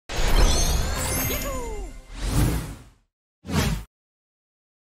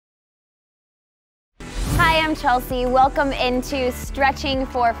I'm Chelsea. Welcome into stretching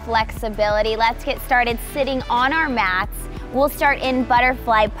for flexibility. Let's get started sitting on our mats. We'll start in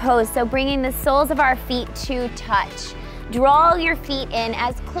butterfly pose, so bringing the soles of our feet to touch. Draw your feet in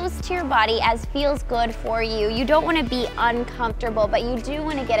as close to your body as feels good for you. You don't want to be uncomfortable, but you do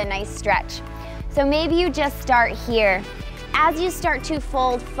want to get a nice stretch. So maybe you just start here. As you start to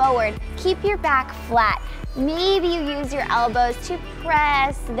fold forward, keep your back flat. Maybe you use your elbows to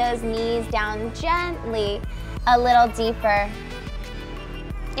press those knees down gently a little deeper.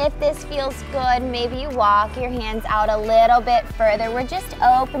 If this feels good, maybe you walk your hands out a little bit further. We're just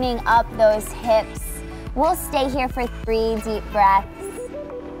opening up those hips. We'll stay here for 3 deep breaths.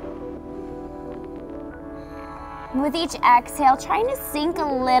 With each exhale, trying to sink a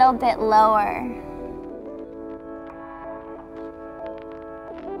little bit lower.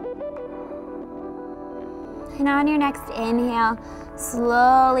 And on your next inhale,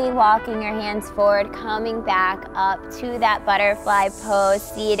 slowly walking your hands forward, coming back up to that butterfly pose,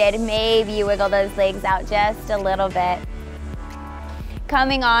 seated. Maybe you wiggle those legs out just a little bit.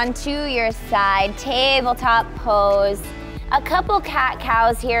 Coming on to your side, tabletop pose. A couple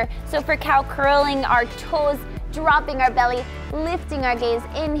cat-cows here. So for cow, curling our toes, dropping our belly, lifting our gaze,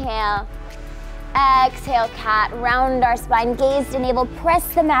 inhale. Exhale, cat, round our spine, gaze to navel,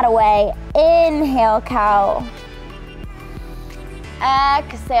 press the mat away. Inhale, cow.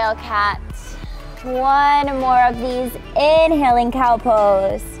 Exhale, cat. One more of these, inhaling cow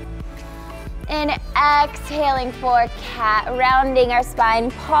pose. And exhaling for cat, rounding our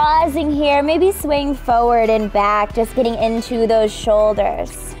spine, pausing here, maybe swaying forward and back, just getting into those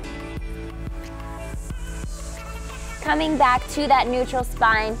shoulders. Coming back to that neutral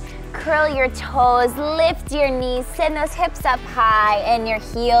spine, curl your toes, lift your knees, send those hips up high and your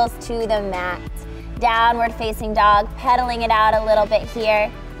heels to the mat. Downward facing dog, pedaling it out a little bit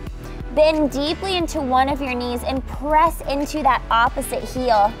here. Bend deeply into one of your knees and press into that opposite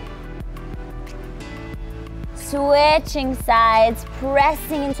heel. Switching sides,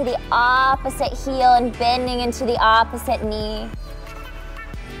 pressing into the opposite heel and bending into the opposite knee.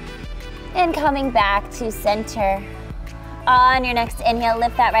 And coming back to center. On your next inhale,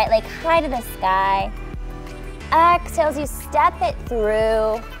 lift that right leg high to the sky. Exhale as you step it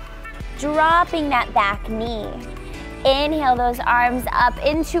through, dropping that back knee. Inhale those arms up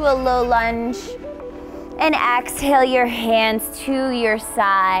into a low lunge. And exhale your hands to your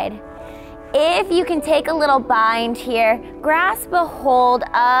side. If you can take a little bind here, grasp a hold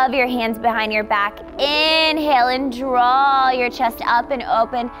of your hands behind your back. Inhale and draw your chest up and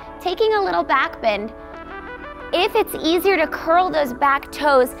open, taking a little back bend. If it's easier to curl those back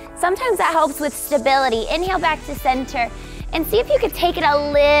toes, sometimes that helps with stability. Inhale back to center and see if you could take it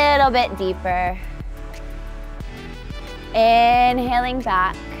a little bit deeper. Inhaling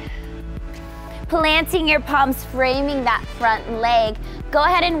back. Planting your palms, framing that front leg. Go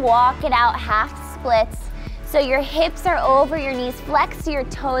ahead and walk it out, half splits. So your hips are over your knees, flex your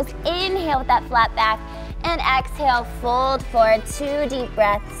toes, inhale with that flat back, and exhale, fold forward, 2 deep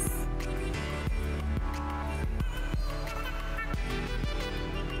breaths.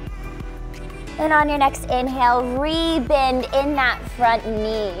 And on your next inhale, re-bend in that front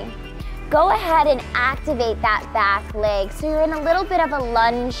knee. Go ahead and activate that back leg. So you're in a little bit of a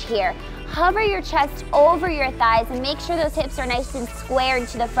lunge here. Hover your chest over your thighs and make sure those hips are nice and squared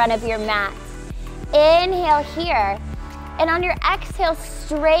to the front of your mat. Inhale here. And on your exhale,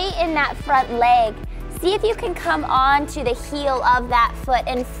 straighten that front leg. See if you can come onto the heel of that foot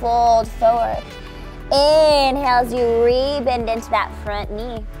and fold forward. Inhale as you re-bend into that front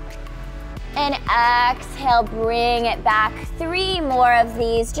knee. And exhale, bring it back. 3 more of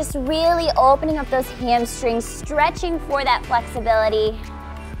these, just really opening up those hamstrings, stretching for that flexibility.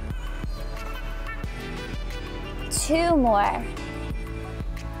 2 more.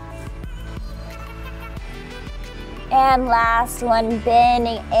 And last one,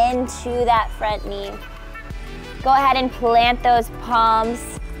 bending into that front knee. Go ahead and plant those palms,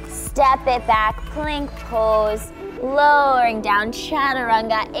 step it back, plank pose. Lowering down,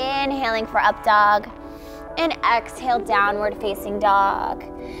 chaturanga, inhaling for up dog. And exhale, downward facing dog.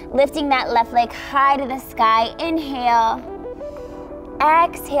 Lifting that left leg high to the sky, inhale.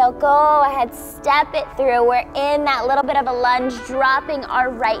 Exhale, go ahead, step it through. We're in that little bit of a lunge, dropping our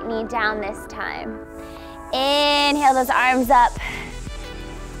right knee down this time. Inhale those arms up.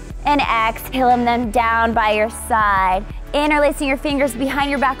 And exhale them down by your side. Interlacing your fingers behind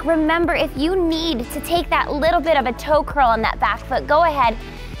your back. Remember, if you need to take that little bit of a toe curl on that back foot, go ahead.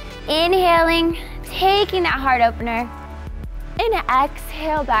 Inhaling, taking that heart opener. And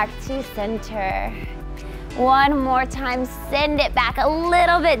exhale back to center. One more time, send it back a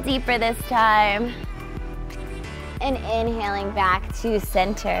little bit deeper this time. And inhaling back to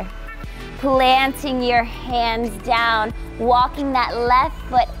center. Planting your hands down, walking that left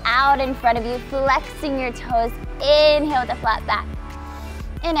foot out in front of you, flexing your toes. Inhale with a flat back.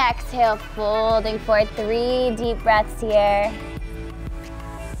 And exhale, folding forward. 3 deep breaths here.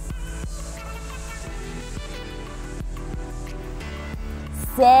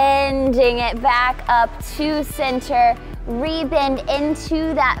 Sending it back up to center. Rebend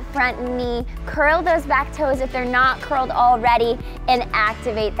into that front knee. Curl those back toes if they're not curled already, and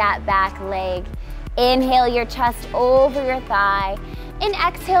activate that back leg. Inhale your chest over your thigh. And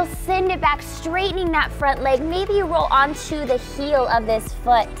exhale, send it back, straightening that front leg. Maybe you roll onto the heel of this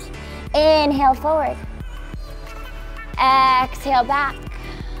foot. Inhale forward. Exhale back.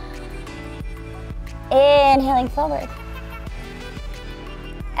 Inhaling forward.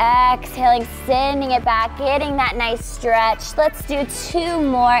 Exhaling, sending it back, getting that nice stretch. Let's do 2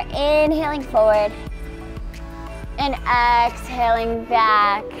 more. Inhaling forward. And exhaling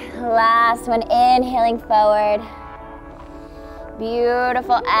back. Last one, inhaling forward.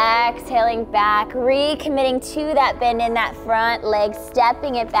 Beautiful, exhaling back, recommitting to that bend in that front leg,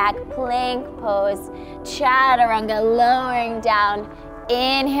 stepping it back, plank pose, chaturanga, lowering down.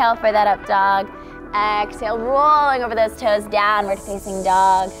 Inhale for that up dog. Exhale, rolling over those toes, downward facing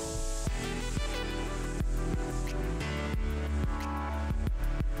dog.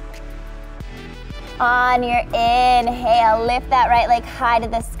 On your inhale, lift that right leg high to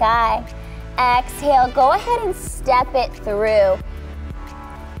the sky. Exhale, go ahead and step it through.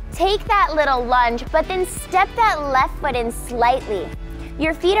 Take that little lunge, but then step that left foot in slightly.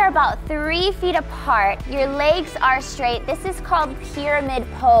 Your feet are about 3 feet apart. Your legs are straight. This is called pyramid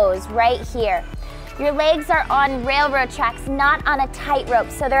pose right here. Your legs are on railroad tracks, not on a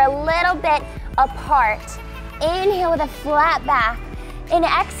tightrope, so they're a little bit apart. Inhale with a flat back, and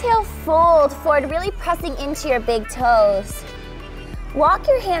exhale, fold forward, really pressing into your big toes. Walk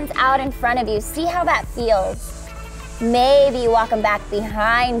your hands out in front of you. See how that feels. Maybe you walk them back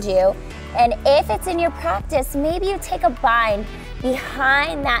behind you. And if it's in your practice, maybe you take a bind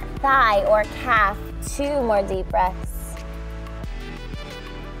behind that thigh or calf. 2 more deep breaths.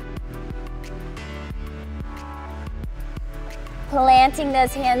 Planting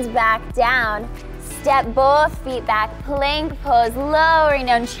those hands back down. Step both feet back, plank pose, lowering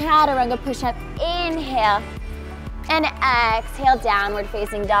down, chaturanga push-up. Inhale. And exhale, downward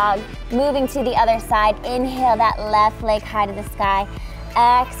facing dog. Moving to the other side. Inhale that left leg high to the sky.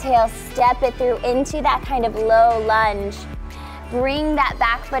 Exhale, step it through into that kind of low lunge. Bring that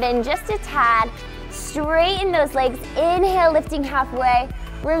back foot in just a tad. Straighten those legs. Inhale, lifting halfway.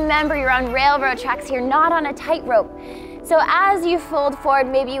 Remember, you're on railroad tracks here, not on a tightrope. So as you fold forward,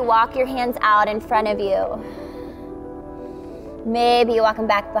 maybe you walk your hands out in front of you. Maybe you walk them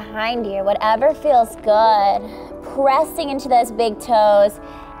back behind you, whatever feels good. Pressing into those big toes.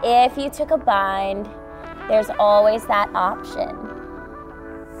 If you took a bind, there's always that option.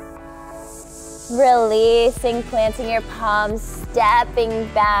 Releasing, planting your palms, stepping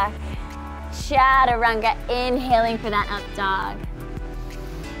back. Chaturanga, inhaling for that up dog.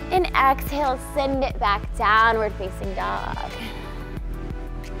 And exhale, send it back, downward facing dog.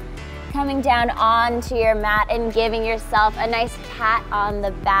 Coming down onto your mat and giving yourself a nice pat on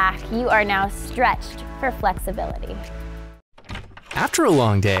the back. You are now stretched for flexibility. After a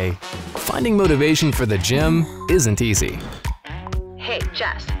long day, finding motivation for the gym isn't easy. Hey,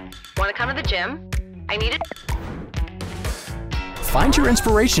 Jess, want to come to the gym? I need it. Find your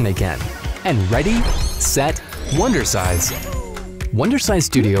inspiration again and ready, set, Wondercise. Wondercise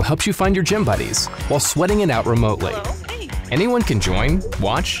Studio helps you find your gym buddies while sweating it out remotely. Anyone can join,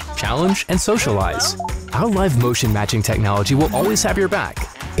 watch, challenge, and socialize. Our live motion matching technology will always have your back,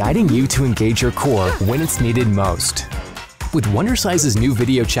 guiding you to engage your core when it's needed most. With Wondercise's new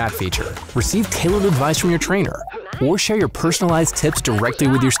video chat feature, receive tailored advice from your trainer or share your personalized tips directly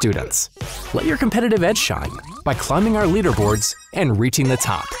with your students. Let your competitive edge shine by climbing our leaderboards and reaching the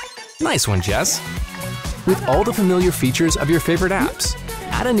top. Nice one, Jess. With all the familiar features of your favorite apps,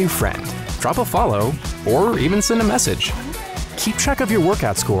 add a new friend, drop a follow, or even send a message. Keep track of your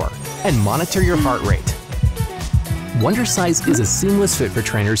workout score and monitor your heart rate. Wondercise is a seamless fit for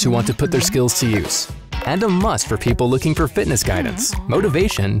trainers who want to put their skills to use, and a must for people looking for fitness guidance,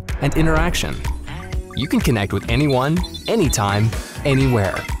 motivation, and interaction. You can connect with anyone, anytime,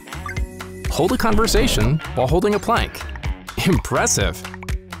 anywhere. Hold a conversation while holding a plank. Impressive!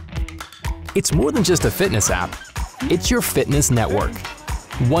 It's more than just a fitness app. It's your fitness network.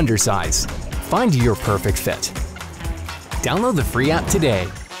 Wondercise. Find your perfect fit. Download the free app today